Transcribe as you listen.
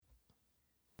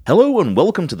Hello and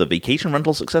welcome to the Vacation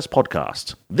Rental Success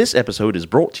Podcast. This episode is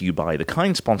brought to you by the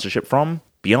kind sponsorship from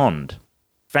Beyond.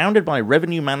 Founded by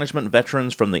revenue management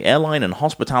veterans from the airline and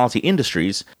hospitality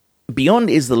industries, Beyond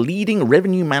is the leading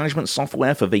revenue management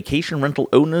software for vacation rental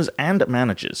owners and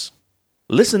managers.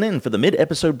 Listen in for the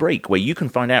mid-episode break where you can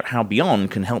find out how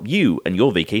Beyond can help you and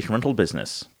your vacation rental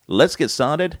business. Let's get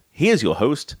started. Here's your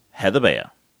host, Heather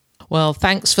Bayer. Well,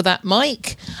 thanks for that,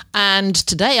 Mike. And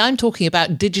today I'm talking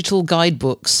about digital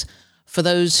guidebooks. For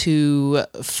those who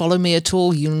follow me at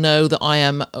all, you know that I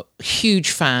am a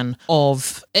huge fan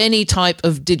of any type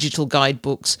of digital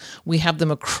guidebooks. We have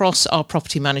them across our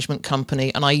property management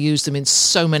company, and I use them in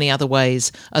so many other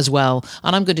ways as well.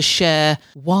 And I'm going to share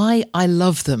why I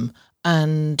love them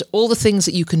and all the things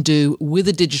that you can do with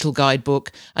a digital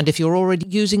guidebook. And if you're already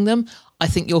using them, I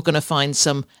think you're going to find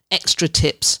some extra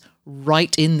tips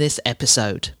right in this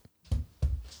episode.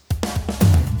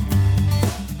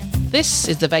 This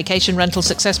is the Vacation Rental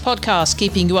Success Podcast,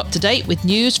 keeping you up to date with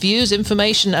news, views,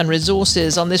 information and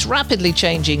resources on this rapidly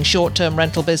changing short-term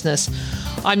rental business.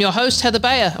 I'm your host, Heather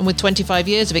Bayer, and with 25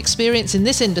 years of experience in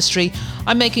this industry,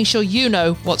 I'm making sure you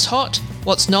know what's hot,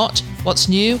 what's not, what's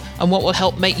new, and what will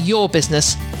help make your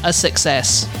business a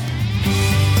success.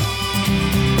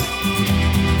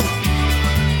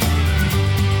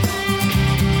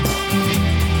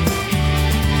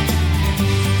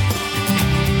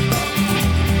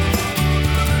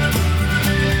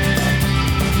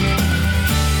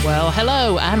 Well,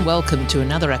 hello and welcome to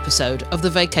another episode of the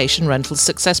Vacation Rental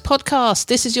Success Podcast.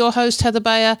 This is your host, Heather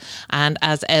Bayer, and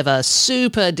as ever,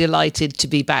 super delighted to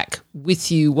be back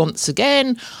with you once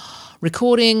again,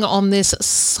 recording on this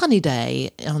sunny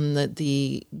day on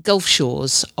the Gulf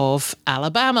shores of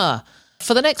Alabama.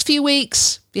 For the next few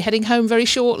weeks, be heading home very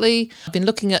shortly. I've been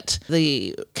looking at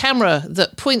the camera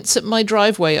that points at my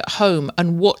driveway at home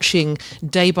and watching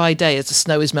day by day as the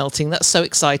snow is melting. That's so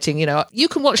exciting. You know, you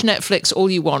can watch Netflix all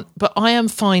you want, but I am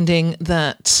finding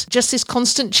that just this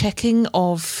constant checking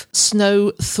of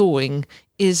snow thawing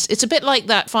it's a bit like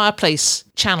that fireplace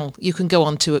channel you can go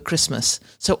onto at Christmas.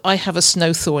 So I have a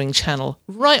snow thawing channel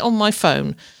right on my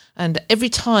phone. And every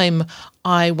time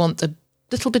I want a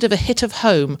little bit of a hit of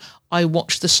home, I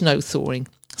watch the snow thawing.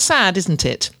 Sad, isn't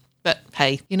it? But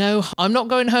hey, you know, I'm not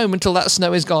going home until that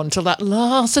snow is gone, until that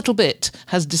last little bit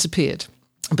has disappeared.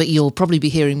 But you'll probably be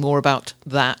hearing more about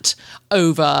that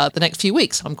over the next few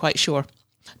weeks, I'm quite sure.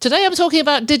 Today I'm talking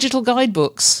about digital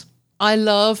guidebooks. I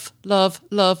love, love,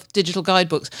 love digital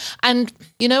guidebooks. And,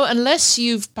 you know, unless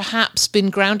you've perhaps been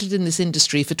grounded in this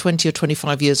industry for 20 or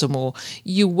 25 years or more,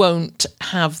 you won't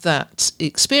have that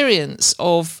experience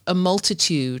of a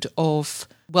multitude of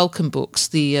welcome books,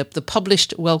 the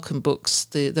published welcome books,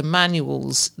 the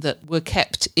manuals that were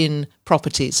kept in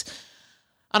properties.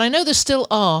 And I know there still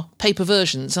are paper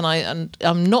versions, and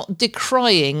I'm not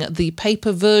decrying the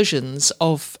paper versions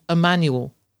of a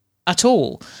manual at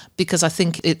all, because I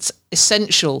think it's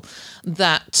essential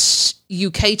that you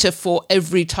cater for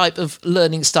every type of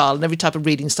learning style and every type of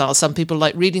reading style. Some people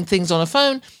like reading things on a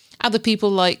phone, other people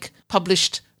like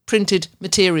published printed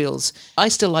materials. I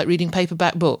still like reading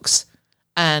paperback books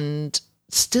and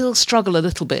still struggle a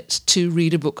little bit to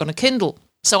read a book on a Kindle.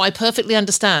 So I perfectly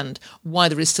understand why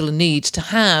there is still a need to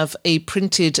have a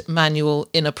printed manual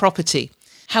in a property.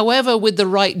 However, with the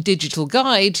right digital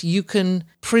guide, you can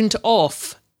print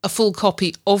off a full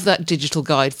copy of that digital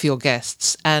guide for your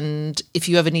guests. And if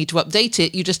you ever need to update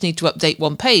it, you just need to update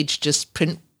one page. Just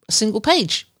print a single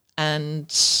page and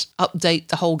update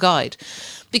the whole guide.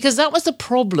 Because that was the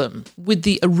problem with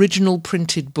the original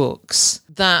printed books,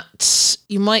 that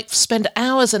you might spend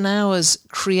hours and hours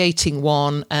creating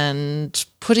one and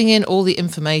putting in all the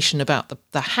information about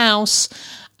the house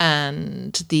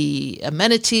and the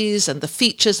amenities and the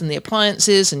features and the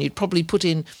appliances, and you'd probably put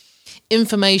in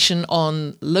information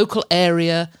on local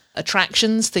area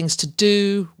attractions, things to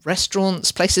do,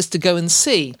 restaurants, places to go and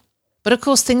see. But of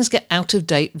course, things get out of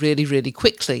date really, really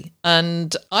quickly.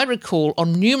 And I recall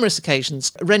on numerous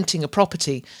occasions renting a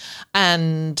property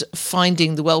and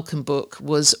finding the welcome book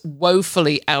was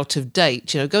woefully out of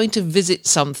date. You know, going to visit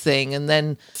something and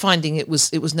then finding it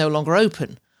was no longer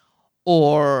open,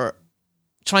 or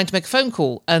trying to make a phone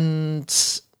call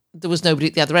and there was nobody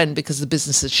at the other end because the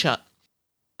business had shut.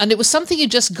 And it was something you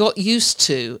just got used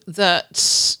to,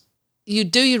 that you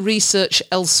do your research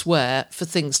elsewhere for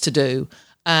things to do.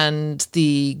 And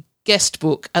the guest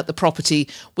book at the property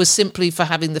was simply for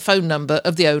having the phone number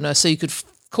of the owner so you could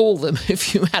call them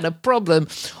if you had a problem,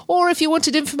 or if you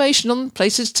wanted information on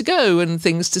places to go and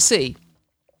things to see.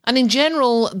 And in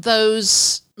general,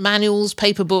 those manuals,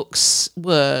 paper books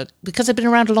were, because they've been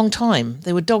around a long time,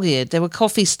 they were dog-eared, they were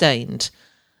coffee-stained.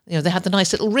 They had the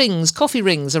nice little rings, coffee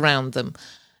rings around them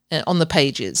on the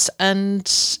pages,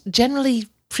 and generally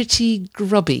pretty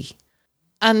grubby.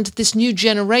 And this new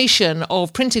generation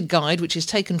of printed guide, which is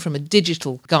taken from a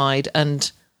digital guide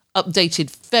and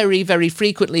updated very, very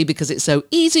frequently because it's so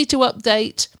easy to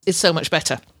update, is so much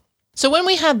better. So when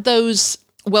we had those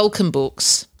welcome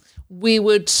books, we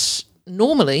would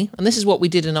normally, and this is what we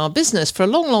did in our business for a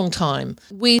long, long time,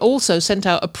 we also sent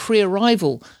out a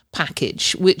pre-arrival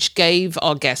package, which gave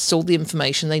our guests all the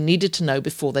information they needed to know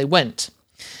before they went.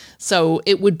 So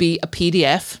it would be a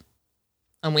PDF,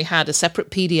 and we had a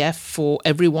separate PDF for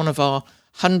every one of our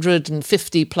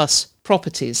 150 plus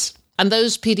properties. And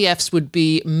those PDFs would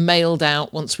be mailed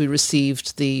out once we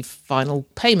received the final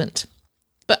payment.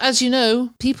 But as you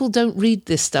know, people don't read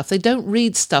this stuff. They don't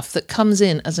read stuff that comes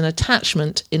in as an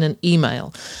attachment in an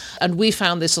email. And we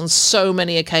found this on so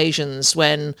many occasions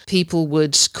when people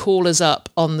would call us up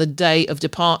on the day of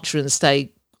departure and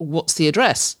say, what's the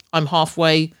address? I'm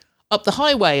halfway up the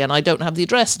highway and I don't have the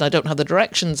address and I don't have the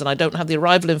directions and I don't have the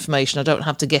arrival information. I don't know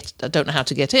how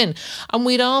to get in. And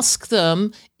we'd ask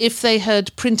them if they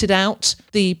had printed out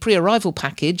the pre-arrival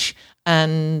package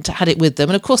and had it with them.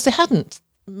 And of course they hadn't.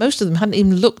 Most of them hadn't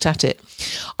even looked at it.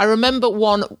 I remember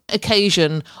one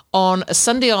occasion on a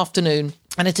Sunday afternoon,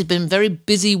 and it had been a very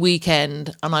busy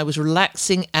weekend, and I was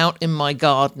relaxing out in my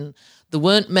garden. There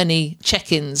weren't many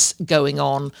check-ins going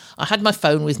on. I had my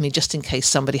phone with me just in case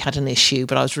somebody had an issue,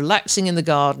 but I was relaxing in the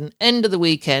garden, end of the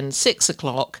weekend,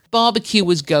 6:00, barbecue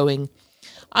was going,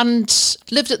 and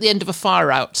lived at the end of a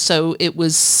fire out, so it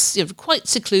was quite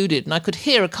secluded, and I could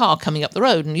hear a car coming up the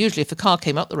road, and usually if a car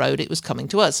came up the road, it was coming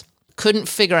to us. Couldn't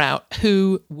figure out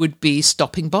who would be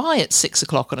stopping by at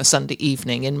 6:00 on a Sunday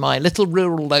evening in my little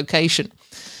rural location.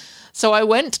 So I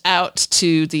went out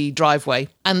to the driveway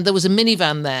and there was a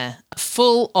minivan there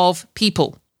full of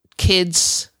people,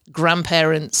 kids,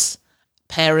 grandparents,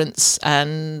 parents,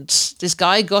 and this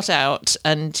guy got out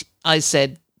and I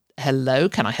said, hello,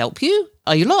 can I help you?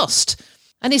 Are you lost?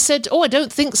 And he said, oh, I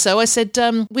don't think so. I said,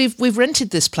 we've rented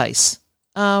this place.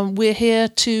 We're here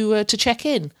to check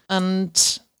in.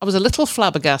 And I was a little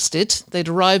flabbergasted. They'd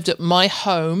arrived at my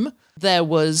home. There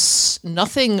was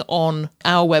nothing on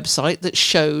our website that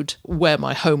showed where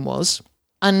my home was.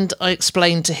 And I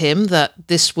explained to him that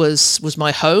this was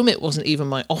my home. It wasn't even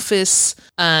my office,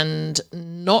 and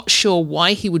not sure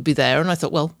why he would be there. And I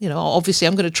thought, well, obviously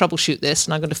I'm going to troubleshoot this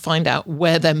and I'm going to find out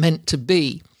where they're meant to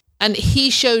be. And he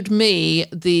showed me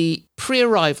the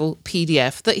pre-arrival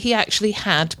PDF that he actually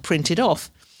had printed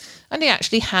off. And he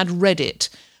actually had read it.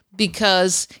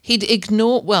 Because he'd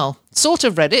ignored, sort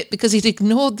of read it, because he'd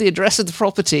ignored the address of the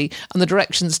property and the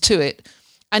directions to it.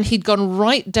 And he'd gone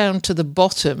right down to the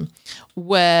bottom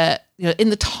where, in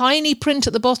the tiny print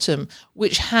at the bottom,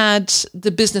 which had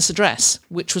the business address,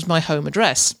 which was my home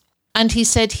address. And he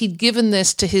said he'd given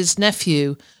this to his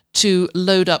nephew to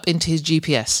load up into his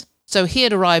GPS. So he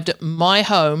had arrived at my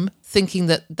home thinking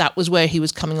that that was where he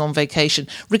was coming on vacation,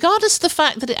 regardless of the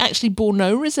fact that it actually bore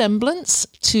no resemblance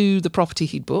to the property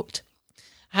he'd booked.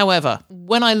 However,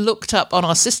 when I looked up on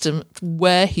our system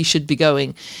where he should be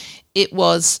going, it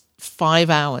was 5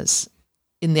 hours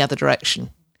in the other direction.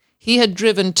 He had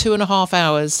driven 2.5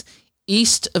 hours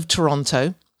east of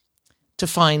Toronto to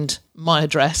find my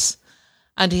address,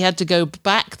 and he had to go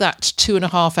back that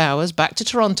 2.5 hours, back to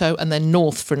Toronto, and then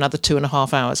north for another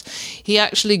 2.5 hours. He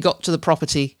actually got to the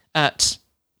property at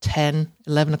 10,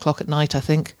 11 o'clock at night, I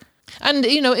think. And,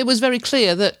 it was very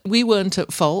clear that we weren't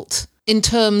at fault in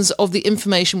terms of the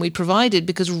information we provided,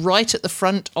 because right at the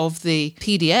front of the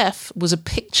PDF was a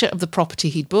picture of the property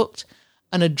he'd booked,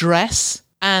 an address,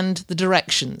 and the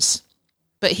directions.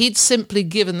 But he'd simply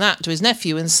given that to his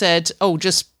nephew and said, oh,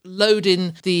 just load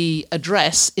in the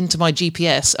address into my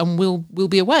GPS and we'll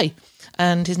be away.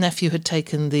 And his nephew had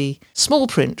taken the small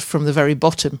print from the very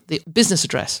bottom, the business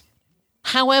address.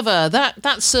 However,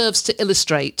 that serves to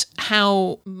illustrate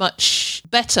how much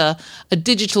better a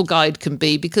digital guide can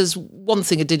be, because one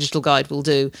thing a digital guide will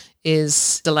do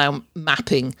is allow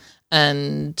mapping,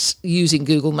 and using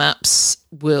Google Maps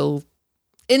will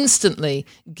instantly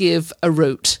give a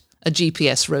route, a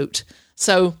GPS route.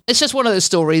 So it's just one of those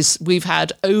stories we've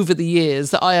had over the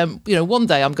years that I am, one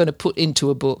day I'm going to put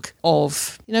into a book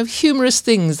of, humorous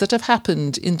things that have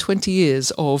happened in 20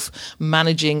 years of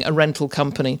managing a rental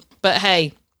company. But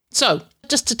hey, so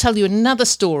just to tell you another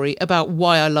story about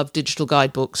why I love digital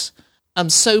guidebooks,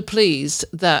 I'm so pleased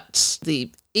that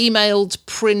the emailed,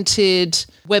 printed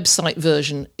website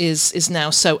version is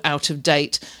now so out of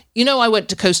date. I went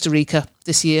to Costa Rica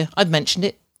this year. I've mentioned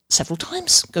it several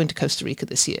times, going to Costa Rica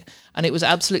this year, and it was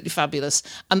absolutely fabulous.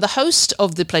 And the host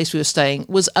of the place we were staying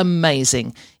was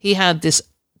amazing. He had this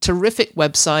terrific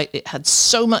website. It had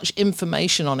so much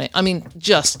information on it. I mean,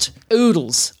 just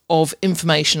oodles of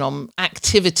information on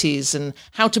activities and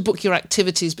how to book your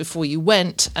activities before you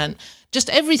went, and just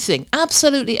everything,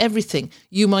 absolutely everything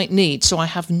you might need. So I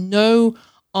have no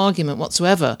argument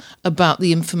whatsoever about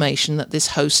the information that this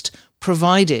host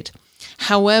provided.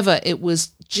 However, it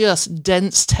was just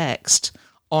dense text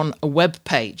on a web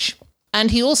page.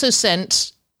 And he also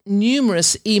sent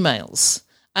numerous emails.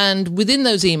 And within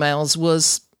those emails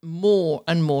was more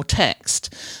and more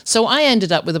text. So I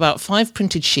ended up with about 5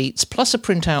 printed sheets plus a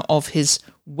printout of his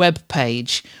web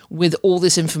page with all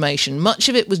this information. Much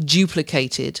of it was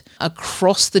duplicated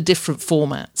across the different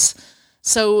formats.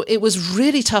 So it was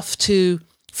really tough to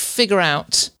figure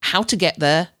out how to get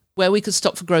there, where we could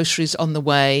stop for groceries on the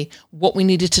way, what we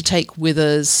needed to take with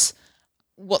us,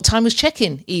 what time was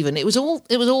check-in even. It was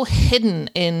all hidden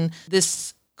in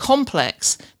this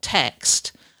complex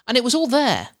text, and it was all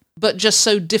there, but just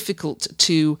so difficult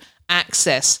to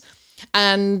access.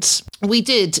 And we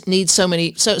did need so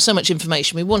much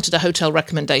information. We wanted a hotel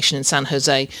recommendation in San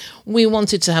Jose. We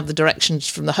wanted to have the directions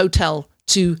from the hotel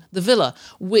to the villa,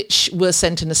 which were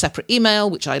sent in a separate email,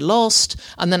 which I lost.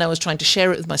 And then I was trying to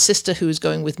share it with my sister, who was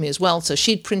going with me as well. So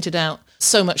she'd printed out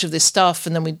so much of this stuff.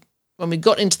 And then when we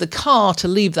got into the car to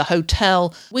leave the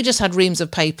hotel, we just had reams of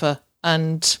paper,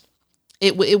 and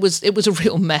it was a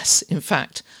real mess, in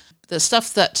fact. The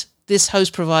stuff that this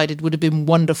host provided would have been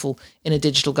wonderful in a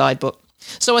digital guidebook.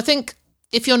 So I think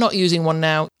if you're not using one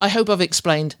now, I hope I've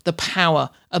explained the power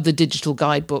of the digital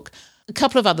guidebook. A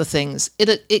couple of other things.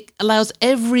 It allows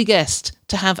every guest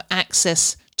to have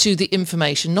access to the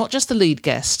information, not just the lead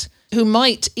guest, who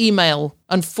might email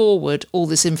and forward all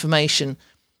this information,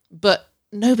 but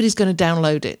nobody's going to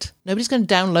download it. Nobody's going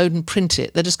to download and print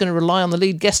it. They're just going to rely on the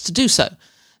lead guest to do so.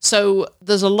 So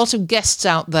there's a lot of guests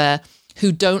out there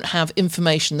who don't have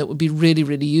information that would be really,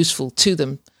 really useful to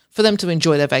them, for them to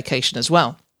enjoy their vacation as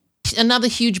well. Another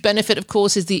huge benefit, of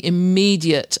course, is the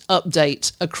immediate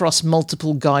update across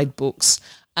multiple guidebooks.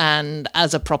 And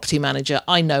as a property manager,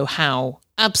 I know how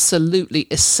absolutely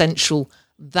essential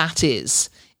that is.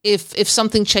 If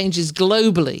something changes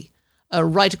globally,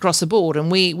 right across the board,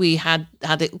 and we had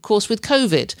it, of course, with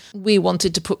COVID, we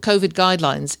wanted to put COVID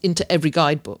guidelines into every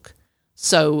guidebook.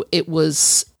 So it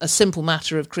was a simple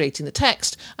matter of creating the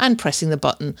text and pressing the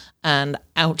button, and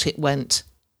out it went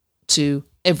to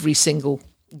every single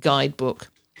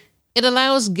guidebook. It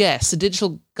allows guests, a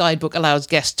digital guidebook allows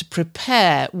guests to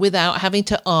prepare without having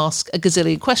to ask a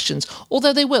gazillion questions,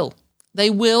 although they will. They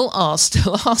will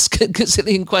still ask a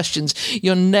gazillion questions.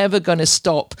 You're never going to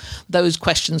stop those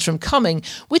questions from coming,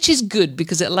 which is good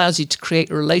because it allows you to create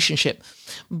a relationship.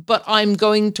 But I'm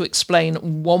going to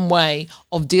explain one way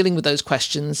of dealing with those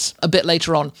questions a bit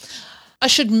later on. I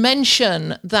should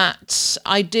mention that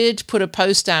I did put a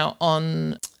post out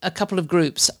on a couple of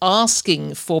groups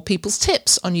asking for people's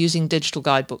tips on using digital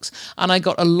guidebooks, and I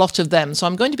got a lot of them. So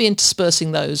I'm going to be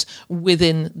interspersing those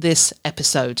within this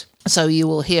episode. So you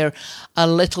will hear a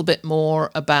little bit more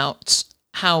about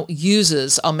how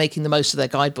users are making the most of their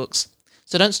guidebooks.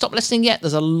 So don't stop listening yet.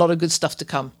 There's a lot of good stuff to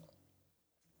come.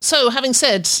 So having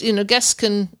said, guests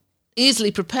can easily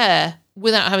prepare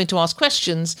without having to ask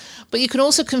questions, but you can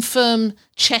also confirm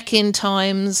check-in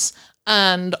times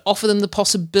and offer them the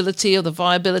possibility or the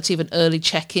viability of an early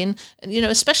check-in, and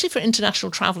especially for international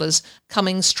travellers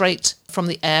coming straight from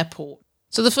the airport.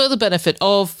 So the further benefit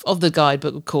of the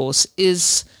guidebook, of course,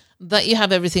 is that you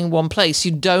have everything in one place.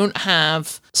 You don't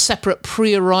have separate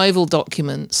pre-arrival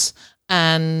documents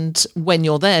and when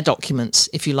you're there documents,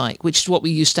 if you like, which is what we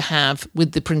used to have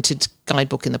with the printed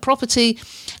guidebook in the property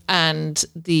and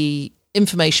the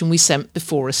information we sent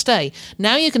before a stay.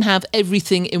 Now you can have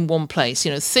everything in one place,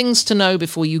 things to know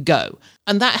before you go.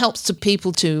 And that helps to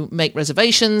people to make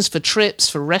reservations for trips,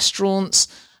 for restaurants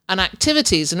and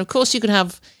activities. And of course you can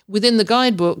have, within the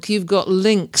guidebook, you've got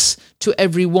links to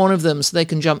every one of them so they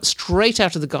can jump straight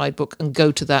out of the guidebook and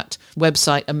go to that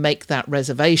website and make that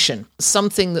reservation.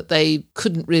 Something that they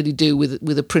couldn't really do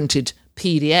with a printed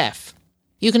PDF.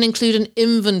 You can include an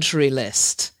inventory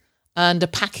list and a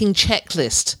packing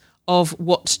checklist of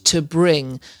what to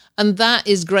bring. And that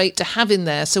is great to have in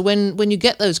there. So when you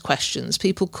get those questions,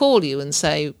 people call you and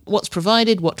say, what's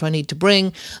provided? What do I need to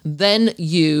bring? Then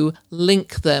you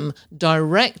link them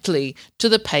directly to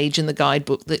the page in the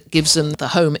guidebook that gives them the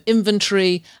home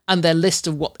inventory and their list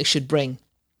of what they should bring.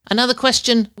 Another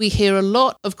question we hear a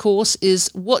lot, of course, is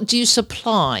what do you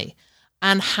supply?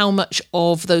 And how much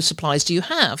of those supplies do you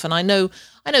have? And I know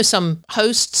some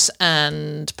hosts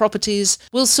and properties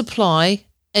will supply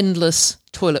endless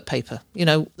toilet paper. You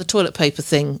know, the toilet paper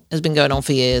thing has been going on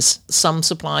for years. Some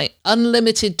supply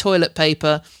unlimited toilet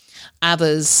paper.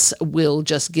 Others will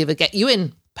just give a get you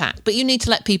in pack. But you need to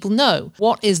let people know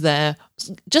what is there.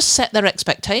 Just set their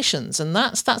expectations. And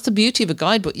that's the beauty of a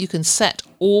guidebook. You can set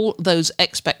all those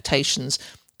expectations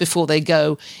before they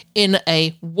go in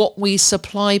a what we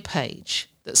supply page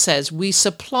that says we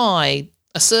supply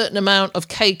a certain amount of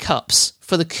K-cups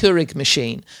for the Keurig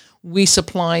machine. We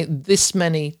supply this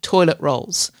many toilet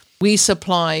rolls. We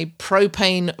supply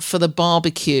propane for the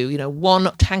barbecue, you know,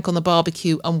 1 tank on the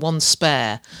barbecue and 1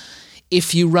 spare.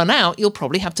 If you run out, you'll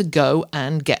probably have to go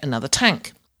and get another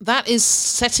tank. That is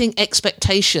setting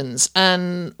expectations.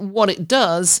 And what it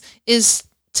does is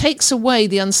takes away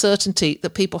the uncertainty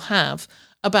that people have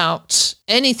about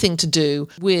anything to do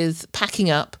with packing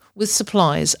up, with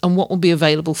supplies and what will be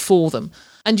available for them.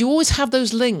 And you always have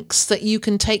those links that you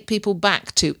can take people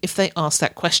back to if they ask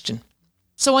that question.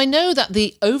 So I know that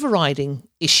the overriding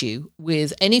issue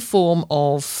with any form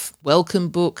of welcome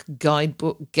book,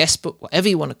 guidebook, guest book, whatever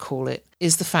you want to call it,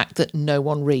 is the fact that no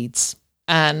one reads.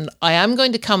 And I am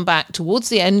going to come back towards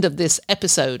the end of this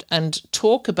episode and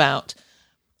talk about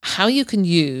how you can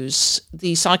use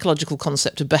the psychological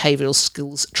concept of behavioural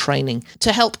skills training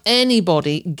to help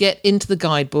anybody get into the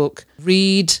guidebook,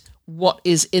 read what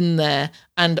is in there,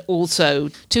 and also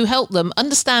to help them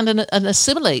understand and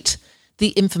assimilate the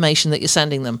information that you're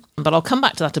sending them. But I'll come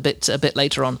back to that a bit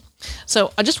later on.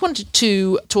 So I just wanted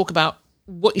to talk about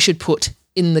what you should put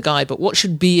in the guidebook, what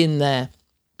should be in there.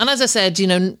 And as I said, you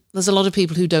know, there's a lot of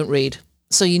people who don't read.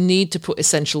 So you need to put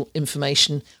essential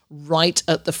information right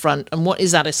at the front. And what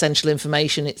is that essential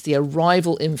information? It's the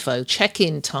arrival info,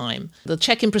 check-in time, the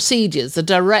check-in procedures, the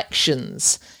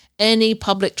directions, any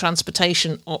public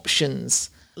transportation options,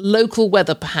 local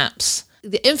weather perhaps,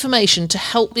 the information to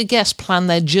help your guests plan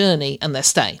their journey and their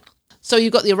stay. So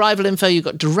you've got the arrival info, you've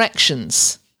got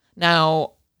directions.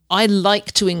 Now, I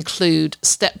like to include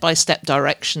step-by-step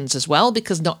directions as well,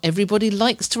 because not everybody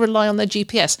likes to rely on their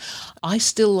GPS. I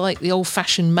still like the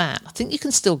old-fashioned map. I think you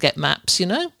can still get maps, you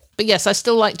know? But yes, I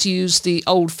still like to use the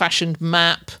old-fashioned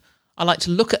map. I like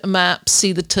to look at a map,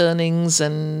 see the turnings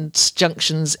and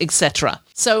junctions, etc.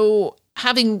 So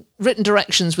having written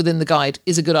directions within the guide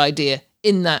is a good idea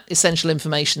in that essential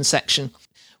information section.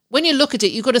 When you look at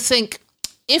it, you've got to think,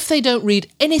 if they don't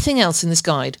read anything else in this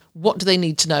guide, what do they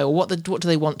need to know, or what do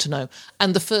they want to know?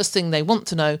 And the first thing they want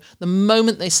to know, the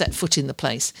moment they set foot in the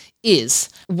place, is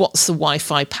what's the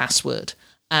Wi-Fi password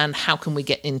and how can we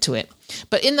get into it?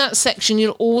 But in that section,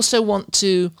 you'll also want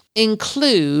to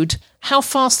include how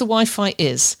fast the Wi-Fi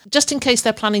is, just in case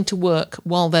they're planning to work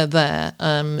while they're there,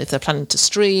 if they're planning to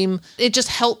stream. It just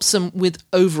helps them with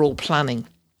overall planning.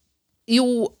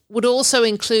 You would also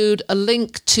include a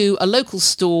link to a local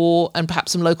store and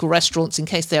perhaps some local restaurants in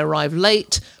case they arrive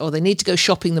late or they need to go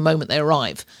shopping the moment they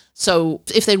arrive. So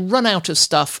if they run out of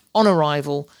stuff on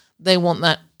arrival, they want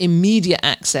that immediate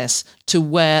access to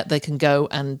where they can go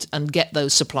and get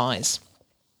those supplies.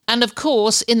 And of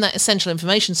course, in that essential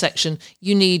information section,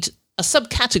 you need a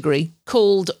subcategory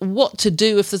called what to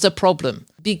do if there's a problem,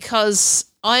 because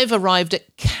I've arrived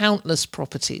at countless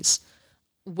properties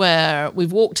where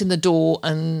we've walked in the door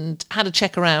and had a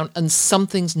check around and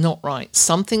something's not right,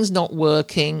 something's not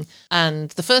working. And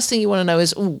the first thing you want to know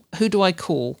is, who do I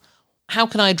call? How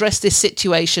can I address this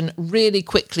situation really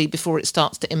quickly before it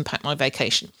starts to impact my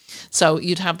vacation? So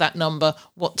you'd have that number,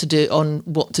 what to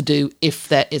do if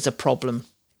there is a problem.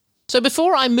 So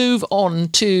before I move on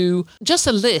to just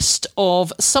a list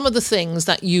of some of the things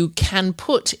that you can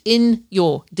put in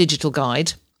your digital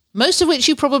guide, most of which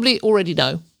you probably already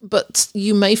know, but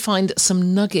you may find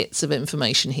some nuggets of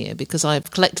information here because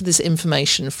I've collected this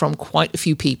information from quite a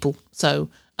few people.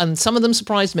 And some of them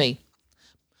surprised me.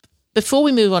 Before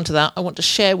we move on to that, I want to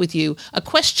share with you a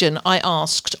question I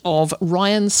asked of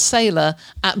Ryan Saylor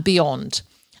at Beyond.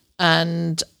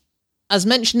 And as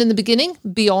mentioned in the beginning,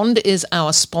 Beyond is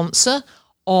our sponsor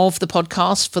of the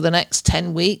podcast for the next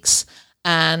 10 weeks.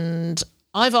 And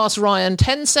I've asked Ryan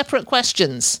 10 separate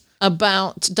questions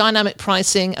about dynamic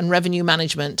pricing and revenue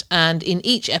management. And in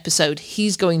each episode,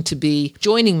 he's going to be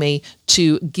joining me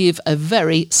to give a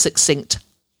very succinct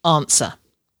answer.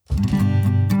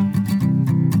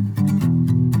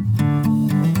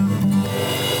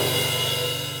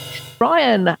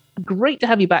 Ryan, great to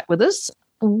have you back with us.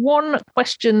 One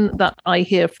question that I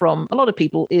hear from a lot of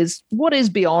people is, what is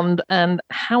Beyond and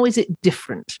how is it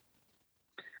different?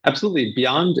 Absolutely.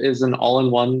 Beyond is an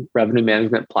all-in-one revenue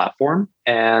management platform.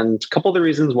 And a couple of the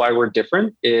reasons why we're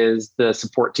different is the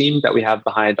support team that we have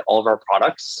behind all of our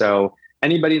products. So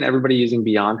Anybody and everybody using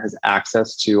Beyond has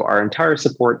access to our entire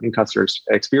support and customer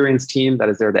experience team that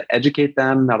is there to educate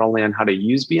them not only on how to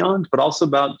use Beyond, but also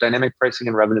about dynamic pricing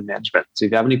and revenue management. So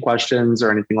if you have any questions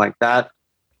or anything like that,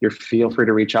 feel free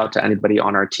to reach out to anybody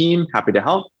on our team. Happy to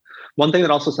help. One thing that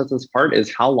also sets us apart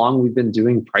is how long we've been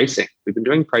doing pricing. We've been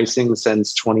doing pricing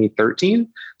since 2013.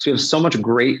 So we have so much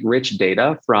great, rich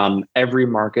data from every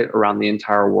market around the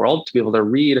entire world to be able to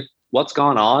read what's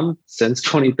gone on since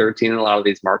 2013 in a lot of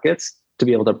these markets to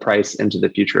be able to price into the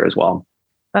future as well.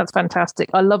 That's fantastic.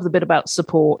 I love the bit about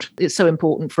support. It's so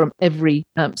important from every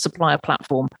supplier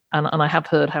platform. And I have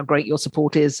heard how great your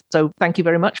support is. So thank you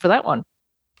very much for that one.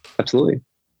 Absolutely.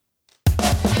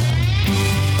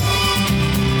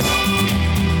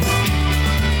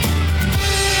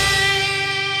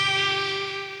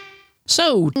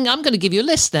 So I'm going to give you a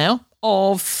list now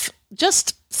of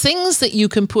just things that you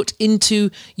can put into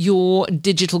your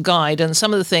digital guide, and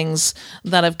some of the things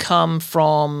that have come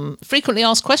from frequently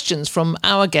asked questions from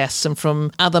our guests and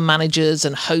from other managers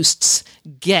and hosts'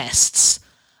 guests.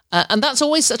 And that's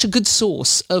always such a good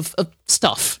source of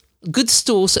stuff, good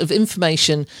source of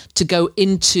information to go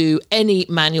into any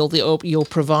manual that you're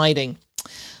providing.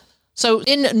 So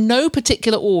in no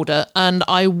particular order, and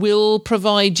I will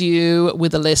provide you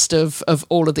with a list of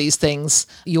all of these things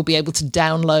you'll be able to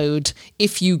download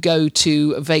if you go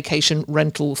to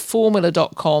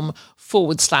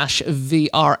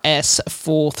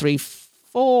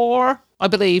vacationrentalformula.com/VRS434, I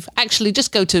believe. Actually,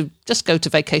 just go to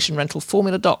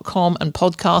vacationrentalformula.com and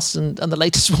podcasts, and the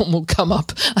latest one will come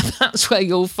up. And that's where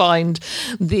you'll find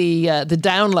the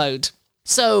download.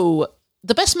 So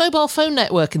the best mobile phone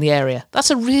network in the area. That's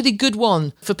a really good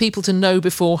one for people to know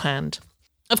beforehand.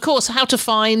 Of course, how to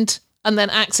find and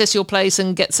then access your place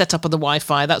and get set up on the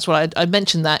Wi-Fi. That's what I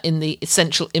mentioned that in the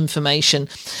essential information.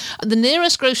 The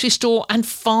nearest grocery store and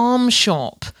farm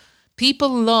shop. People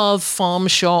love farm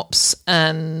shops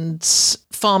and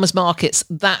farmers markets,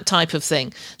 that type of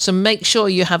thing. So make sure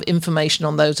you have information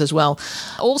on those as well.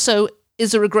 Also,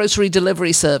 is there a grocery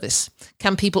delivery service?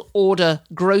 Can people order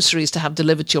groceries to have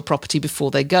delivered to your property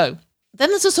before they go? Then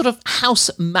there's a sort of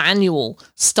house manual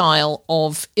style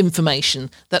of information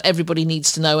that everybody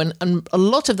needs to know. And a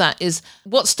lot of that is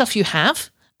what stuff you have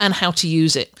and how to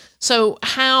use it. So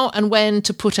how and when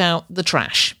to put out the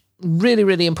trash. Really,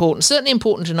 really important. Certainly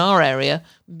important in our area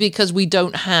because we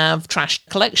don't have trash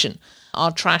collection.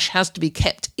 Our trash has to be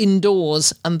kept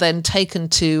indoors and then taken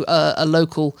to a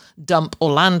local dump or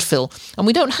landfill. And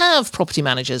we don't have property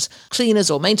managers, cleaners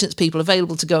or maintenance people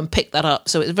available to go and pick that up.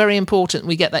 So it's very important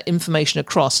we get that information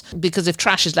across, because if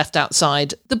trash is left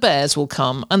outside, the bears will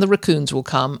come and the raccoons will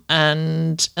come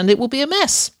and it will be a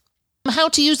mess. How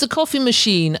to use the coffee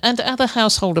machine and other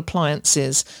household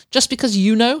appliances. Just because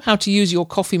you know how to use your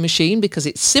coffee machine because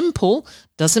it's simple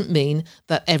doesn't mean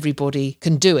that everybody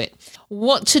can do it.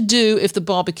 What to do if the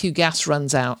barbecue gas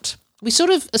runs out. We sort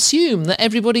of assume that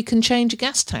everybody can change a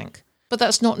gas tank, but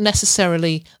that's not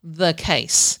necessarily the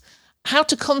case. How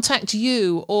to contact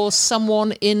you or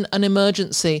someone in an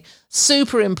emergency.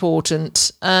 Super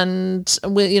important, and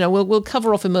we'll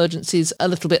cover off emergencies a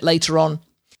little bit later on.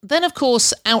 Then, of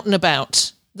course, out and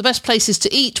about. The best places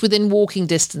to eat within walking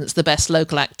distance, the best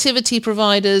local activity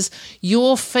providers,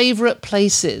 your favourite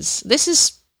places. This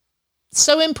is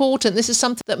so important. This is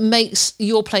something that makes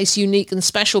your place unique and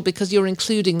special because you're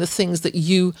including the things that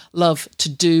you love to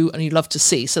do and you love to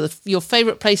see. So your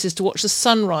favourite places to watch the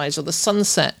sunrise or the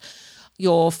sunset,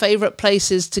 your favourite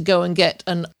places to go and get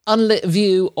an unlit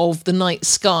view of the night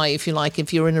sky, if you like,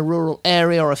 if you're in a rural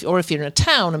area or if you're in a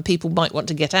town and people might want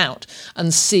to get out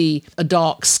and see a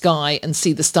dark sky and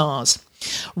see the stars.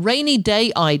 Rainy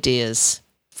day ideas.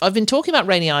 I've been talking about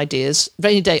rainy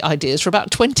day ideas for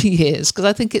about 20 years because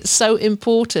I think it's so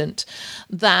important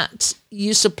that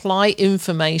you supply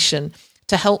information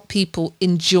to help people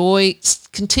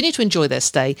continue to enjoy their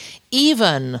stay,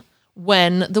 even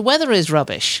when the weather is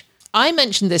rubbish. I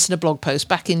mentioned this in a blog post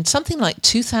back in something like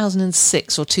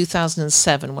 2006 or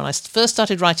 2007 when I first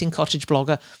started writing Cottage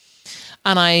Blogger,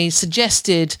 and I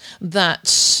suggested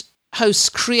that hosts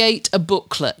create a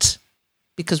booklet,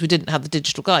 because we didn't have the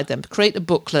digital guide then, but create a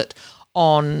booklet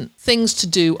on things to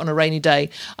do on a rainy day.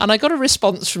 And I got a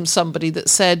response from somebody that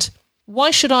said,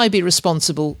 why should I be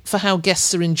responsible for how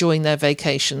guests are enjoying their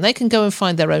vacation? They can go and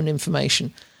find their own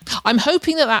information. I'm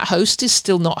hoping that host is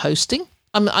still not hosting.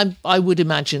 I would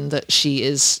imagine that she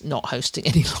is not hosting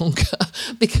any longer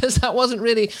because that wasn't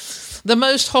really the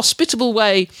most hospitable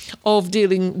way of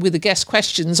dealing with the guest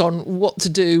questions on what to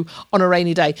do on a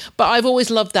rainy day. But I've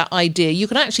always loved that idea. You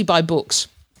can actually buy books,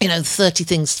 30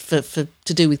 things for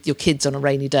to do with your kids on a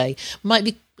rainy day. Might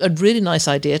be a really nice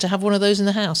idea to have one of those in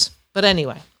the house. But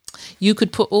anyway, you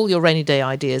could put all your rainy day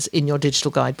ideas in your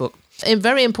digital guidebook. It's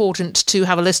very important to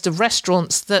have a list of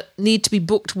restaurants that need to be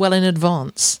booked well in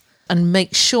advance, and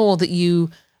make sure that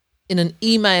you, in an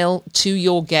email to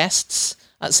your guests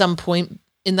at some point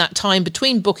in that time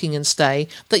between booking and stay,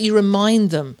 that you remind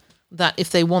them that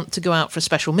if they want to go out for a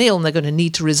special meal and they're going to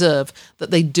need to reserve, that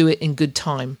they do it in good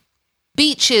time.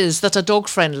 Beaches that are dog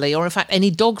friendly, or in fact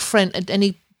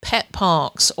any pet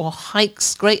parks or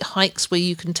hikes, great hikes where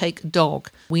you can take a dog.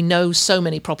 We know so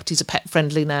many properties are pet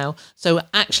friendly now, so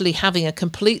actually having a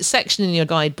complete section in your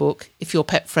guidebook, if you're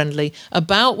pet friendly,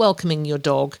 about welcoming your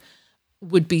dog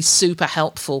would be super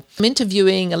helpful. I'm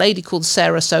interviewing a lady called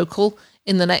Sarah Sokol.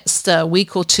 In the next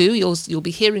week or two, you'll be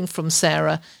hearing from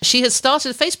Sarah. She has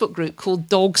started a Facebook group called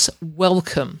Dogs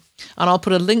Welcome, and I'll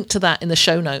put a link to that in the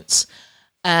show notes.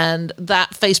 And that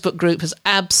Facebook group has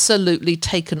absolutely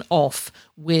taken off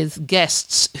with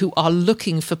guests who are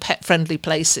looking for pet-friendly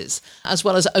places, as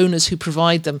well as owners who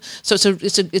provide them. So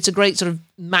it's a great sort of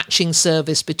matching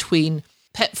service between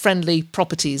pet-friendly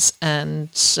properties and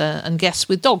guests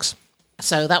with dogs.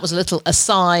 So that was a little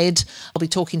aside. I'll be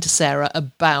talking to Sarah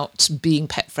about being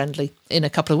pet-friendly in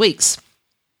a couple of weeks.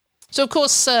 So, of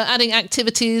course, adding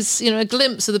activities, a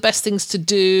glimpse of the best things to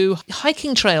do.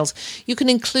 Hiking trails. You can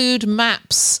include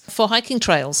maps for hiking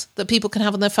trails that people can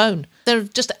have on their phone. There are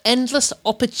just endless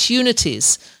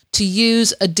opportunities to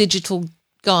use a digital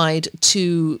guide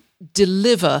to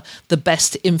deliver the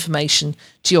best information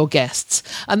to your guests.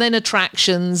 And then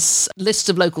attractions, lists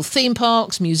of local theme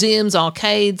parks, museums,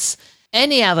 arcades,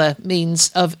 any other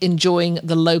means of enjoying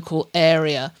the local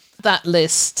area. That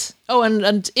list. Oh,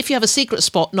 and if you have a secret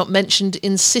spot not mentioned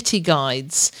in city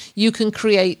guides, you can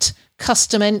create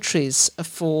custom entries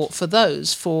for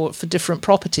different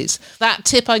properties. That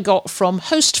tip I got from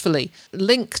Hostfully.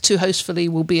 Link to Hostfully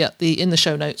will be in the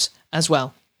show notes as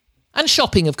well. And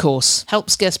shopping, of course,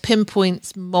 helps guests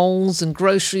pinpoint malls and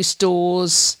grocery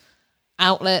stores,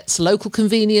 outlets, local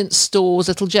convenience stores,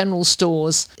 little general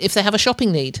stores, if they have a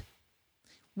shopping need.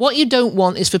 What you don't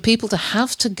want is for people to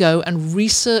have to go and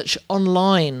research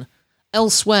online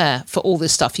elsewhere for all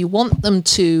this stuff. You want them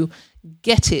to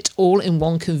get it all in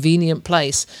one convenient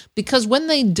place, because when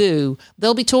they do,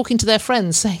 they'll be talking to their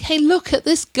friends saying, hey, look at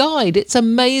this guide. It's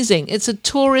amazing. It's a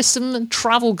tourism and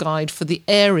travel guide for the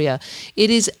area. It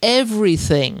is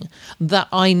everything that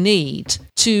I need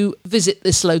to visit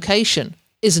this location.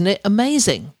 Isn't it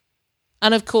amazing?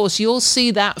 And of course, you'll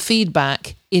see that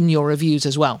feedback in your reviews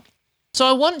as well. So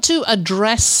I want to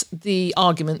address the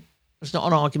argument. It's not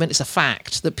an argument, it's a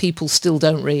fact that people still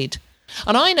don't read.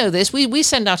 And I know this. We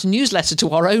send out a newsletter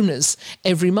to our owners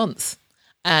every month.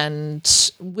 And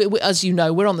as you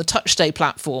know, we're on the TouchStay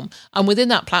platform. And within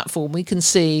that platform, we can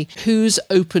see who's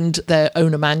opened their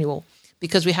owner manual,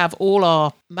 because we have all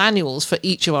our manuals for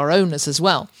each of our owners as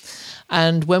well.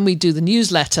 And when we do the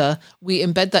newsletter, we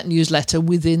embed that newsletter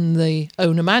within the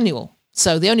owner manual.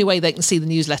 So the only way they can see the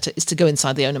newsletter is to go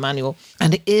inside the owner manual.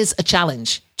 And it is a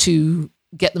challenge to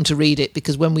get them to read it,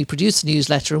 because when we produce a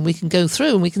newsletter and we can go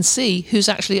through and we can see who's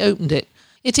actually opened it,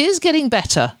 it is getting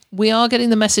better. We are getting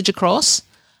the message across,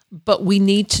 but we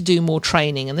need to do more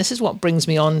training. And this is what brings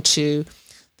me on to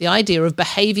the idea of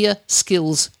behavior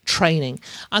skills training.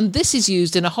 And this is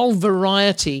used in a whole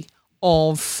variety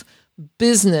of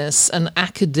business and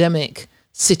academic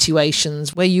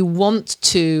situations where you want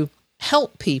to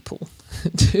help people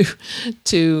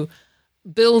to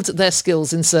build their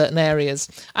skills in certain areas.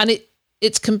 And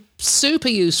it's super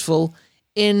useful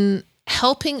in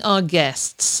helping our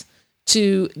guests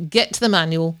to get to the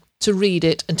manual, to read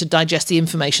it, and to digest the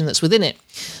information that's within it.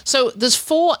 So there's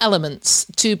 4 elements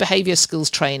to behavior skills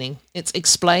training. It's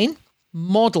explain,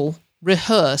 model,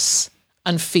 rehearse,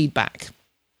 and feedback.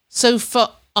 So for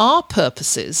our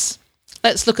purposes,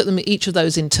 let's look at them, each of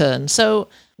those in turn. So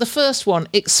the first one,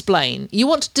 explain. You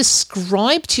want to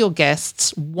describe to your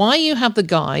guests why you have the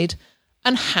guide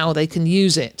and how they can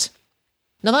use it.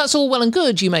 Now, that's all well and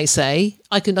good, you may say.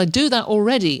 I do that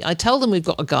already. I tell them we've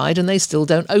got a guide and they still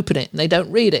don't open it and they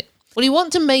don't read it. Well, you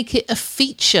want to make it a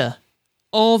feature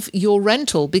of your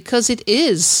rental, because it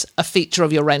is a feature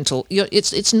of your rental.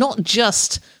 It's not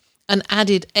just an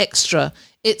added extra.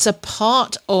 It's a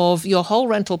part of your whole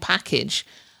rental package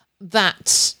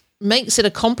that makes it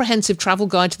a comprehensive travel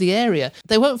guide to the area.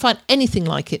 They won't find anything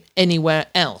like it anywhere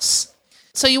else.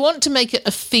 So you want to make it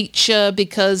a feature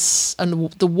because, and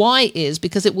the why is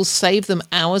because it will save them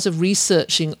hours of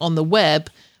researching on the web,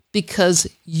 because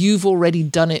you've already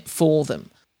done it for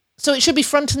them. So it should be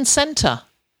front and center.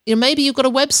 Maybe you've got a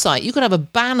website. You could have a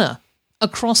banner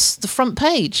across the front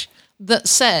page that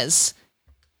says,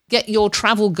 get your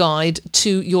travel guide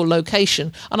to your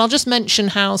location. And I'll just mention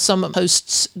how some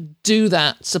hosts do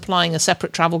that, supplying a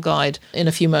separate travel guide in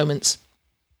a few moments.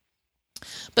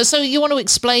 But so you want to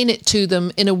explain it to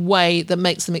them in a way that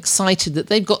makes them excited that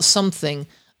they've got something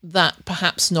that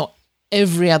perhaps not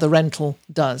every other rental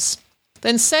does.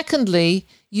 Then secondly,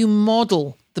 you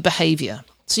model the behavior.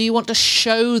 So you want to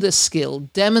show the skill,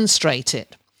 demonstrate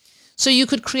it. So you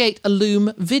could create a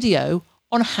Loom video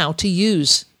on how to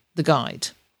use the guide.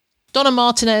 Donna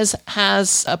Martinez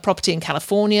has a property in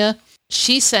California.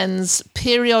 She sends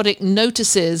periodic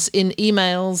notices in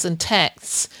emails and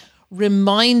texts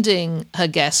reminding her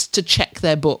guests to check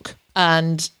their book.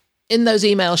 And in those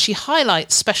emails, she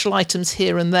highlights special items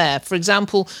here and there. For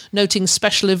example, noting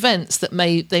special events that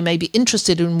they may be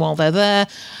interested in while they're there,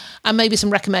 and maybe some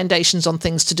recommendations on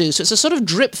things to do. So it's a sort of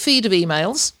drip feed of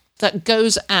emails that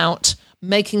goes out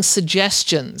making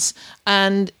suggestions.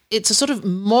 And it's a sort of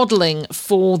modeling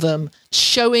for them,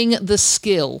 showing the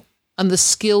skill. And the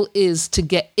skill is to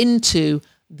get into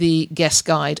the guest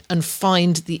guide and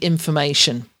find the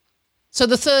information. So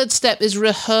the third step is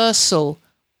rehearsal,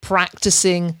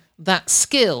 practicing that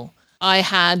skill. I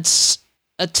had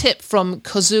a tip from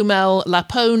Cozumel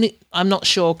Lapone. I'm not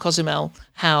sure, Cozumel,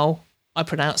 how I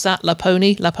pronounce that.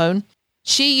 Lapone.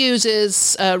 She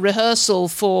uses rehearsal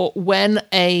for when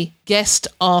a guest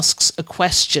asks a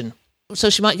question. So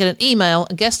she might get an email,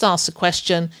 a guest asks a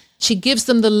question. She gives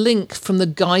them the link from the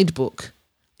guidebook.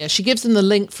 She gives them the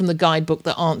link from the guidebook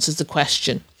that answers the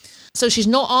question. So she's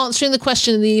not answering the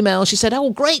question in the email. She said, oh,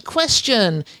 great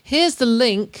question. Here's the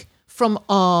link from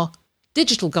our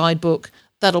digital guidebook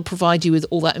that'll provide you with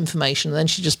all that information. And then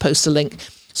she just posts a link.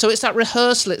 So it's that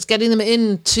rehearsal. It's getting them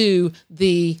into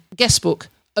the guest book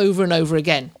over and over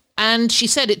again. And she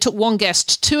said it took one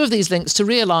guest 2 of these links to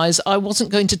realise I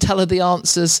wasn't going to tell her the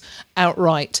answers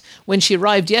outright. When she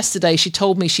arrived yesterday, she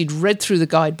told me she'd read through the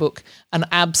guidebook and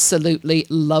absolutely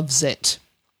loves it.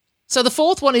 So the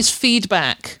fourth one is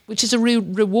feedback, which is a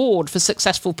reward for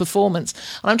successful performance.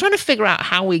 And I'm trying to figure out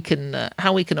how we can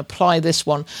apply this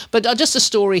one. But just a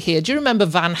story here. Do you remember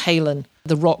Van Halen,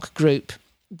 the rock group?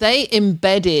 They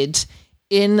embedded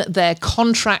in their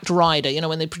contract rider,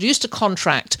 when they produced a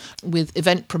contract with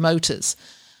event promoters,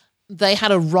 they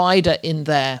had a rider in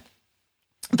there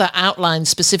that outlined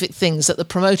specific things that the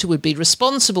promoter would be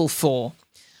responsible for.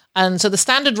 And so the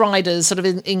standard riders sort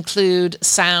of include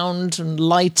sound and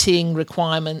lighting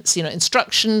requirements,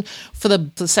 instruction for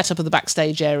the setup of the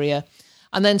backstage area,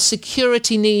 and then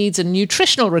security needs and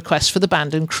nutritional requests for the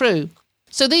band and crew.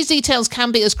 So these details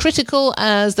can be as critical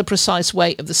as the precise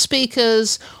weight of the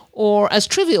speakers or as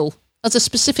trivial as a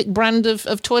specific brand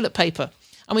of toilet paper.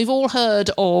 And we've all heard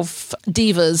of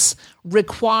divas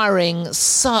requiring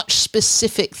such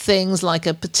specific things like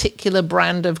a particular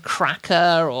brand of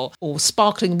cracker or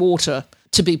sparkling water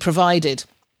to be provided,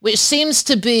 which seems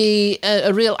to be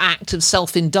a real act of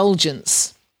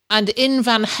self-indulgence. And in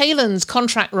Van Halen's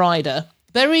contract rider,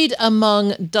 buried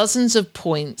among dozens of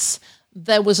points,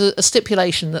 there was a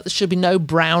stipulation that there should be no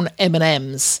brown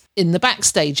M&Ms in the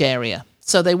backstage area.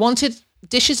 So they wanted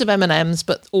dishes of M&Ms,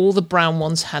 but all the brown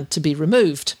ones had to be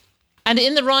removed. And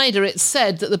in the rider, it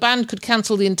said that the band could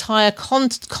cancel the entire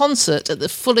concert at the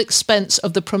full expense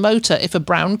of the promoter if a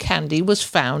brown candy was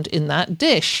found in that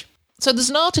dish. So there's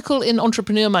an article in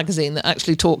Entrepreneur magazine that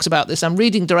actually talks about this. I'm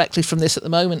reading directly from this at the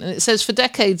moment. And it says, for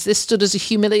decades, this stood as a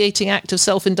humiliating act of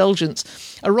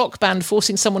self-indulgence. A rock band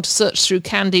forcing someone to search through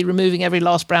candy, removing every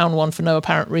last brown one for no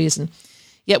apparent reason.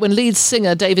 Yet when lead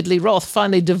singer David Lee Roth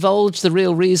finally divulged the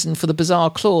real reason for the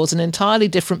bizarre clause, an entirely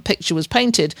different picture was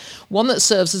painted, one that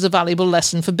serves as a valuable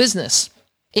lesson for business.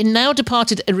 In now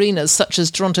departed arenas such as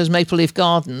Toronto's Maple Leaf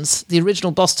Gardens, the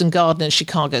original Boston Garden and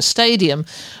Chicago Stadium,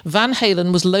 Van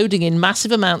Halen was loading in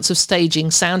massive amounts of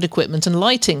staging, sound equipment and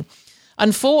lighting.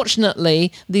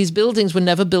 Unfortunately, these buildings were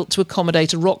never built to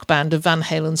accommodate a rock band of Van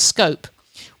Halen's scope.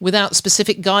 Without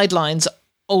specific guidelines,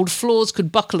 old floors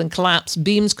could buckle and collapse,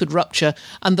 beams could rupture,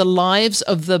 and the lives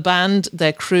of the band,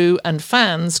 their crew, and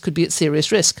fans could be at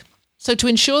serious risk. So to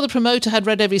ensure the promoter had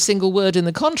read every single word in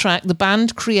the contract, the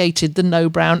band created the no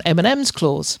brown M&Ms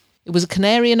clause. It was a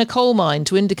canary in a coal mine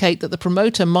to indicate that the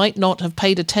promoter might not have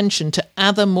paid attention to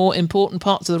other more important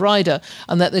parts of the rider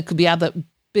and that there could be other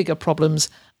bigger problems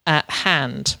at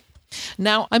hand.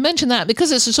 Now, I mention that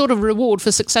because it's a sort of reward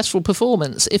for successful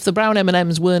performance. If the brown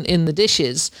M&Ms weren't in the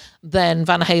dishes, then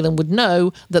Van Halen would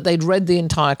know that they'd read the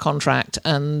entire contract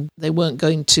and they weren't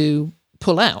going to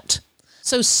pull out.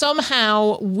 So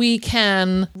somehow we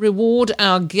can reward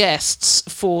our guests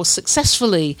for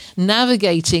successfully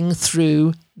navigating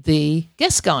through the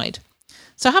guest guide.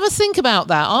 So have a think about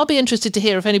that. I'll be interested to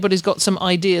hear if anybody's got some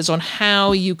ideas on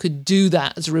how you could do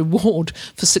that as a reward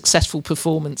for successful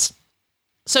performance.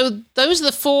 So those are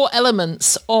the 4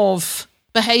 elements of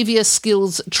behaviour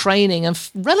skills training, and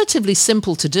relatively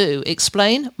simple to do: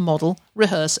 explain, model,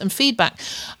 rehearse, and feedback.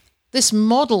 This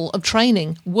model of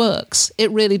training works.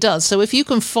 It really does. So if you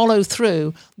can follow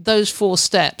through those 4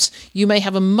 steps, you may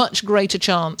have a much greater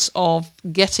chance of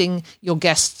getting your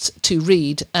guests to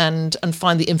read and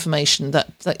find the information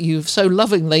that you've so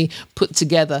lovingly put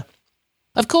together.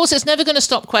 Of course, it's never going to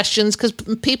stop questions, because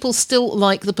people still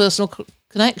like the personal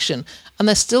connection, and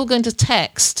they're still going to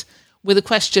text with a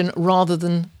question rather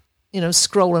than,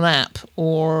 scroll an app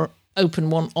or open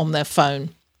one on their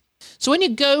phone. So when you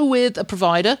go with a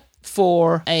provider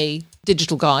for a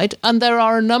digital guide, and there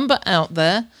are a number out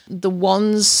there, the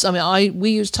ones, we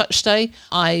use TouchStay.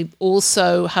 I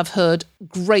also have heard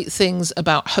great things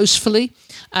about Hostfully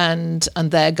and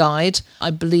their guide. I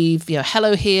believe,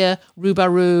 Hello Here,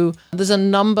 Rubaroo. There's a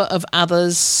number of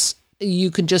others.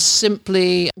 You can just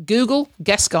simply Google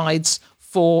guest guides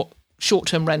for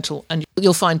short-term rental, and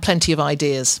you'll find plenty of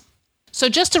ideas. So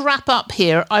just to wrap up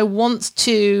here, I want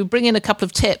to bring in a couple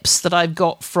of tips that I've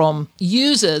got from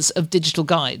users of digital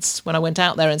guides when I went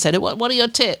out there and said, what are your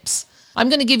tips? I'm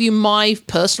going to give you my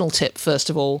personal tip, first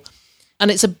of all, and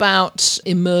it's about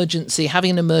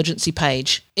having an emergency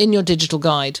page in your digital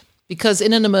guide. Because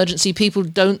in an emergency, people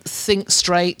don't think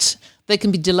straight. They can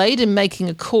be delayed in making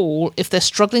a call if they're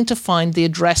struggling to find the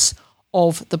address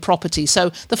of the property. So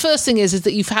the first thing is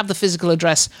that you have the physical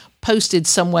address posted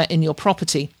somewhere in your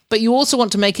property, but you also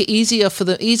want to make it easy for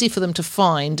them to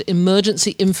find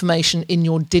emergency information in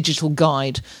your digital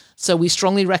guide. So we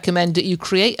strongly recommend that you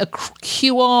create a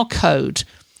QR code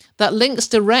that links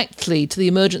directly to the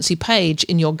emergency page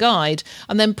in your guide,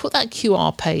 and then put that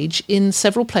QR page in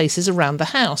several places around the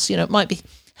house. It might be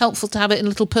helpful to have it in a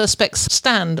little perspex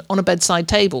stand on a bedside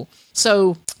table.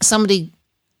 So somebody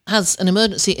has an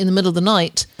emergency in the middle of the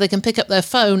night, they can pick up their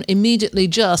phone, immediately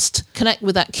just connect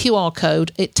with that QR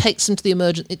code. It takes them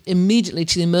to immediately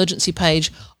to the emergency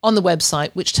page on the website,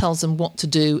 which tells them what to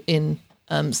do in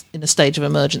a stage of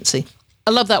emergency.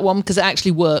 I love that one because it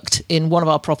actually worked in one of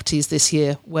our properties this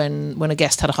year when a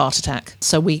guest had a heart attack.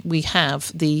 So we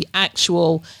have the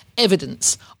actual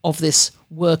evidence of this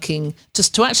working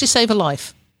just to actually save a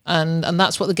life. And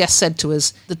that's what the guest said to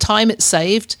us. The time it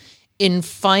saved in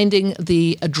finding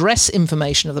the address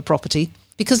information of the property,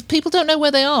 because people don't know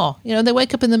where they are. They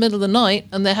wake up in the middle of the night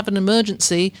and they have an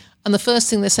emergency, and the first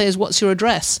thing they say is, what's your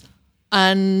address?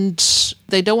 And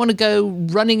they don't want to go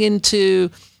running into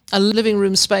a living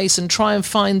room space and try and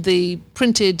find the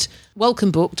printed welcome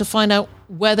book to find out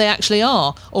where they actually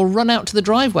are, or run out to the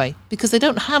driveway, because they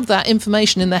don't have that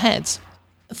information in their heads.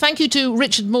 Thank you to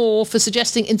Richard Moore for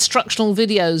suggesting instructional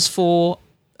videos for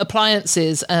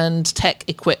appliances and tech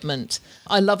equipment.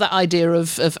 I love that idea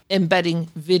of embedding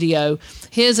video.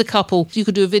 Here's a couple. You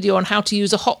could do a video on how to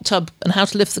use a hot tub and how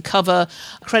to lift the cover.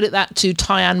 Credit that to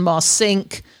Tyann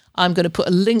Marsink. I'm going to put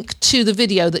a link to the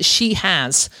video that she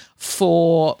has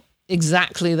for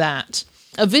exactly that.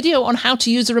 A video on how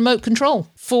to use a remote control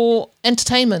for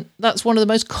entertainment. That's one of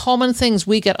the most common things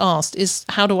we get asked is,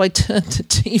 how do I turn the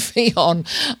TV on?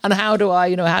 And how do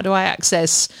I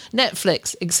access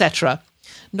Netflix, etc.?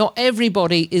 Not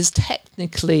everybody is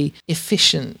technically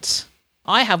efficient.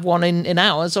 I have one in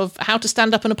ours of how to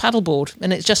stand up on a paddleboard,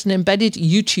 and it's just an embedded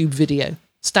YouTube video.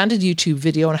 Standard YouTube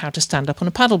video on how to stand up on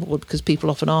a paddleboard, because people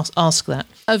often ask that.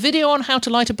 A video on how to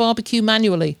light a barbecue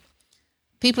manually.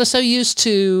 People are so used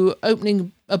to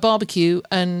opening a barbecue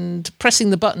and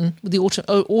pressing the button with the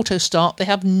auto start, they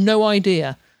have no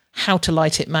idea how to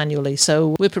light it manually.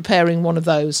 So we're preparing one of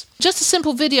those. Just a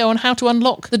simple video on how to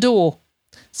unlock the door,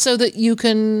 so that you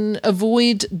can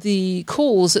avoid the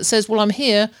calls that says, well, I'm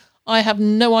here, I have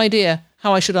no idea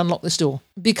how I should unlock this door.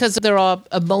 Because there are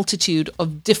a multitude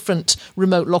of different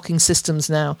remote locking systems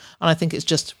now, and I think it's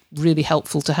just really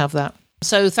helpful to have that.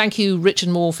 So thank you, Richard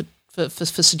Moore, for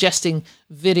suggesting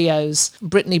videos.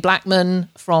 Brittany Blackman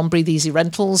from Breathe Easy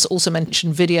Rentals also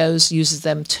mentioned videos, uses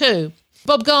them too.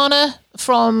 Bob Garner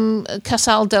from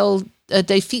Casal del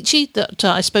Fici that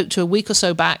I spoke to a week or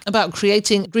so back about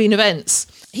creating green events.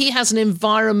 He has an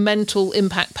environmental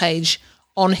impact page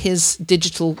on his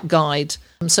digital guide.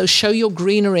 So show your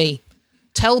greenery.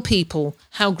 Tell people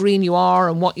how green you are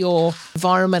and what your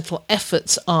environmental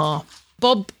efforts are.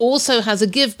 Bob also has a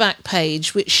give back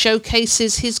page which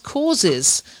showcases his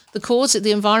causes,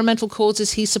 the environmental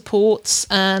causes he supports,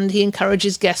 and he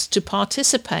encourages guests to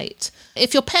participate.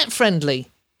 If you're pet friendly,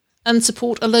 and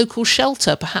support a local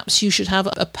shelter. Perhaps you should have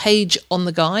a page on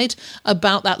the guide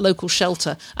about that local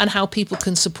shelter and how people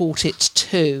can support it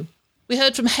too. We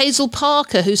heard from Hazel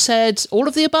Parker, who said all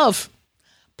of the above.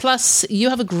 Plus, you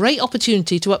have a great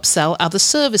opportunity to upsell other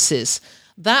services.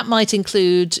 That might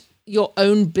include your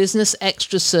own business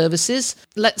extra services.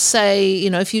 Let's say,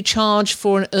 if you charge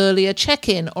for an earlier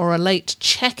check-in or a late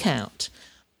checkout.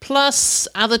 Plus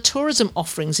other tourism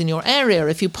offerings in your area.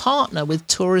 If you partner with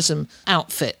tourism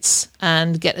outfits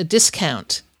and get a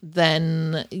discount,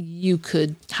 then you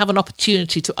could have an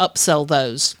opportunity to upsell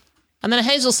those. And then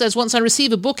Hazel says, once I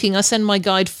receive a booking, I send my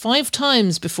guide 5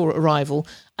 times before arrival,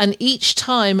 and each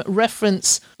time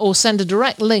reference or send a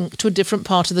direct link to a different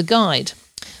part of the guide.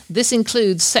 This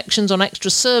includes sections on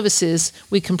extra services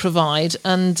we can provide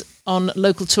and on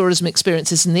local tourism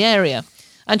experiences in the area.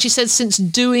 And she said, since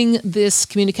doing this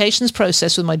communications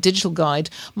process with my digital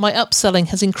guide, my upselling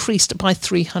has increased by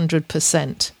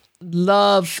 300%.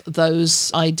 Love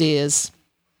those ideas.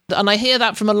 And I hear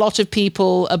that from a lot of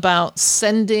people about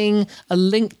sending a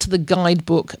link to the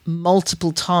guidebook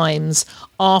multiple times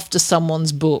after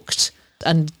someone's booked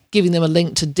and giving them a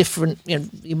link to different,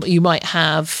 you might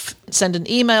send an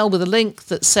email with a link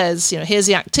that says, here's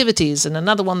the activities, and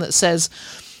another one that says,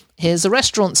 here's the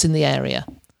restaurants in the area.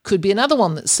 Could be another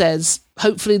one that says,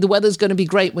 hopefully the weather's going to be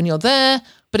great when you're there,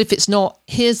 but if it's not,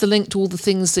 here's the link to all the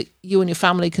things that you and your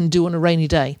family can do on a rainy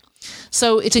day.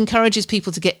 So it encourages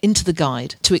people to get into the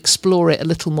guide, to explore it a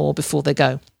little more before they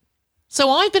go. So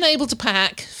I've been able to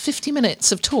pack 50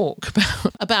 minutes of talk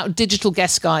about digital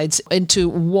guest guides into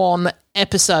one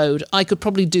episode. I could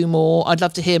probably do more. I'd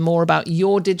love to hear more about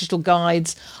your digital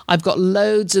guides. I've got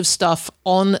loads of stuff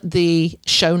on the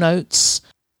show notes,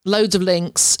 loads of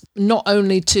links, not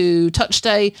only to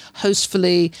TouchStay,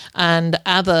 Hostfully, and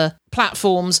other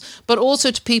platforms, but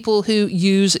also to people who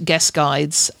use guest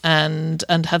guides and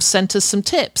have sent us some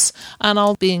tips. And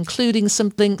I'll be including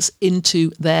some links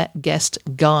into their guest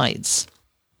guides.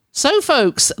 So,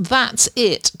 folks, that's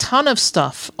it. Ton of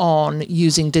stuff on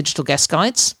using digital guest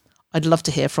guides. I'd love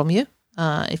to hear from you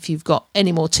if you've got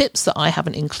any more tips that I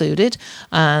haven't included.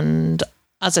 And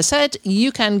as I said,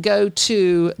 you can go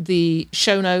to the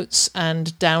show notes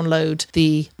and download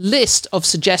the list of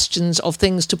suggestions of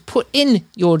things to put in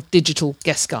your digital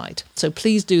guest guide. So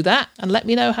please do that and let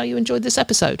me know how you enjoyed this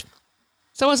episode.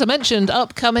 So as I mentioned,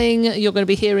 upcoming, you're going to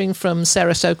be hearing from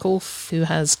Sarah Sokol, who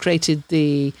has created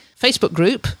the Facebook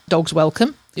group, Dogs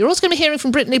Welcome. You're also going to be hearing from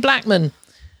Brittany Blackman,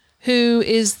 who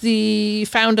is the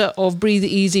founder of Breathe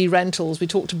Easy Rentals. We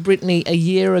talked to Brittany a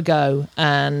year ago,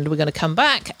 and we're going to come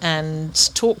back and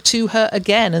talk to her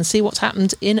again and see what's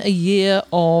happened in a year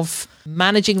of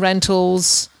managing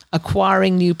rentals,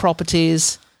 acquiring new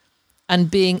properties,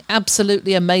 and being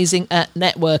absolutely amazing at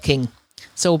networking.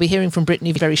 So we'll be hearing from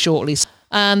Brittany very shortly.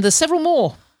 And there's several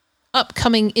more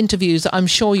upcoming interviews that I'm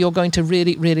sure you're going to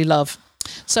really, really love.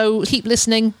 So keep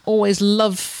listening. Always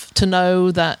love to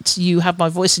know that you have my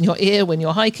voice in your ear when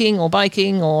you're hiking or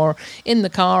biking or in the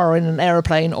car or in an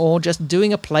aeroplane or just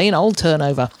doing a plain old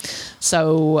turnover.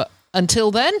 So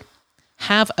until then,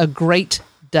 have a great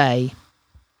day.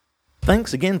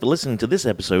 Thanks again for listening to this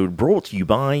episode brought to you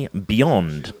by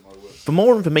Beyond. For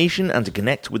more information and to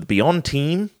connect with the Beyond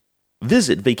team,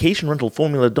 visit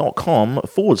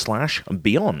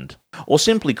vacationrentalformula.com/beyond, or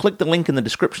simply click the link in the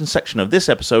description section of this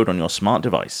episode on your smart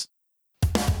device.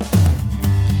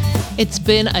 It's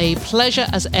been a pleasure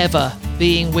as ever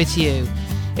being with you.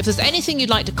 If there's anything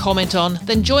you'd like to comment on,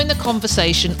 then join the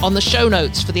conversation on the show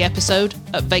notes for the episode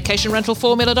at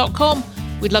vacationrentalformula.com.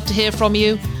 We'd love to hear from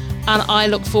you, and I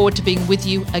look forward to being with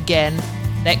you again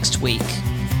next week.